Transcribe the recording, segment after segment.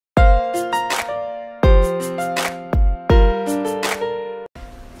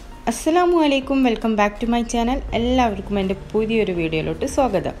അസ്സലാമുഅലൈക്കും, welcome back to my channel. എല്ലാവർക്കും എൻ്റെ പുതിയൊരു വീഡിയോയിലോട്ട്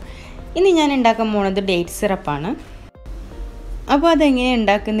സ്വാഗതം. ഇന്ന് ഞാൻ ഉണ്ടാക്കാൻ പോകുന്നത് ഡേറ്റ് സിറപ്പാണ്. അപ്പോൾ അതെങ്ങനെയാണ്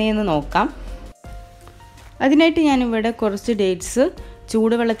ഉണ്ടാക്കുന്നതെന്ന് നോക്കാം. അതിനായിട്ട് ഞാനിവിടെ കുറച്ച് ഡേറ്റ്സ്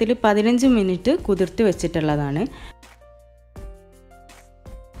ചൂടുവെള്ളത്തിൽ 15 മിനിറ്റ് കുതിർത്ത് വെച്ചിട്ടുള്ളതാണ്.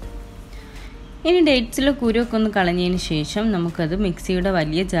 ഇനി ഡേറ്റ്സിലെ കുരുവൊക്കെ ഒന്ന് കളഞ്ഞതിന് ശേഷം നമുക്കത് മിക്സിയുടെ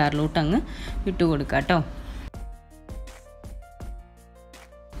വലിയ ജാറിലോട്ട് അങ്ങ് ഇട്ട് കൊടുക്കാം കേട്ടോ.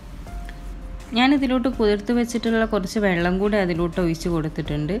 ഞാനിതിലോട്ട് കുതിർത്ത് വെച്ചിട്ടുള്ള കുറച്ച് വെള്ളം കൂടി അതിലോട്ട് ഒഴിച്ച്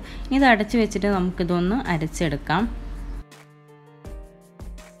കൊടുത്തിട്ടുണ്ട്. ഇത് അടച്ച് വെച്ചിട്ട് നമുക്കിതൊന്ന് അരച്ചെടുക്കാം.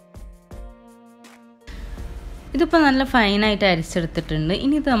 ഇതിപ്പോൾ നല്ല ഫൈനായിട്ട് അരച്ചെടുത്തിട്ടുണ്ട്.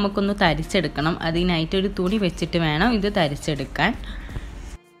 ഇനി ഇത് നമുക്കൊന്ന് തരിച്ചെടുക്കണം. അതിനായിട്ട് ഒരു തുണി വെച്ചിട്ട് വേണം ഇത് തരിച്ചെടുക്കാൻ.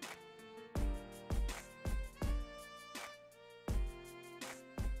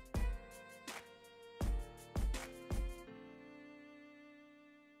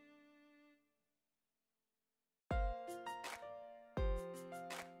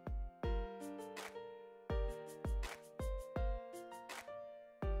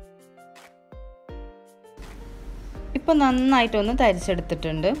 ഇപ്പോൾ നന്നായിട്ടൊന്ന്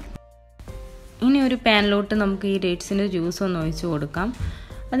തരിച്ചെടുത്തിട്ടുണ്ട്. ഇനി ഒരു പാനിലോട്ട് നമുക്ക് ഈ ഡേറ്റ്സിൻ്റെ ജ്യൂസ് ഒന്ന് ഒഴിച്ച് കൊടുക്കാം.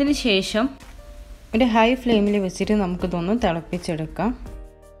 അതിന് ശേഷം ഒരു ഹൈ ഫ്ലെയിമിൽ വെച്ചിട്ട് നമുക്കിതൊന്ന് തിളപ്പിച്ചെടുക്കാം.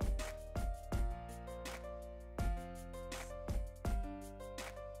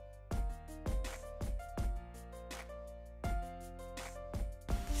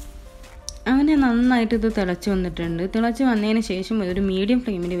 അങ്ങനെ നന്നായിട്ട് ഇത് തിളച്ച് വന്നിട്ടുണ്ട്. തിളച്ച് വന്നതിന് ശേഷം ഒരു മീഡിയം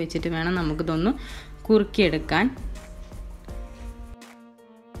ഫ്ലെയിമിൽ വെച്ചിട്ട് വേണം നമുക്കിതൊന്ന് കുറുക്കിയെടുക്കാൻ.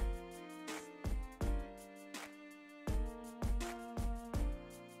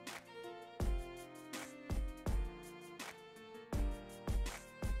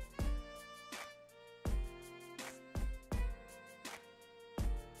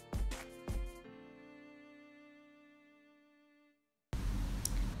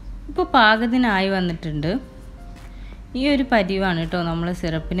 ഇപ്പോൾ പാകത്തിനായി വന്നിട്ടുണ്ട്. ഈ ഒരു പരിവാണ് കേട്ടോ നമ്മൾ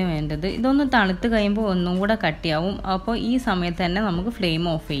സിറപ്പിന് വേണ്ടത്. ഇതൊന്ന് തണുത്ത് കഴിയുമ്പോൾ ഒന്നും കൂടെ കട്ടിയാവും. അപ്പോൾ ഈ സമയത്ത് തന്നെ നമുക്ക് ഫ്ലെയിം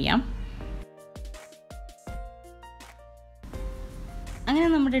ഓഫ് ചെയ്യാം. അങ്ങനെ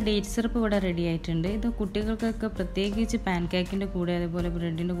നമ്മുടെ ഡേറ്റ് സിറപ്പ് ഇവിടെ റെഡി ആയിട്ടുണ്ട്. ഇത് കുട്ടികൾക്കൊക്കെ പ്രത്യേകിച്ച് പാൻ കേക്കിൻ്റെ കൂടെ അതുപോലെ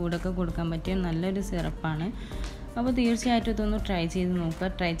ബ്രെഡിൻ്റെ കൂടെ ഒക്കെ കൊടുക്കാൻ പറ്റിയ നല്ലൊരു സിറപ്പാണ്. അപ്പോൾ തീർച്ചയായിട്ടും ഇതൊന്ന് ട്രൈ ചെയ്ത്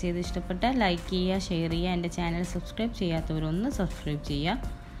നോക്കുക. ട്രൈ ചെയ്ത് ഇഷ്ടപ്പെട്ടാൽ ലൈക്ക് ചെയ്യുക, ഷെയർ ചെയ്യുക. എൻ്റെ ചാനൽ സബ്സ്ക്രൈബ് ചെയ്യാത്തവരൊന്ന് സബ്സ്ക്രൈബ്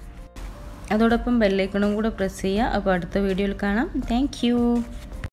ചെയ്യുക. അതോടൊപ്പം ബെല്ലൈക്കണും കൂടെ പ്രസ് ചെയ്യുക. അപ്പോൾ അടുത്ത വീഡിയോയിൽ കാണാം. Thank you.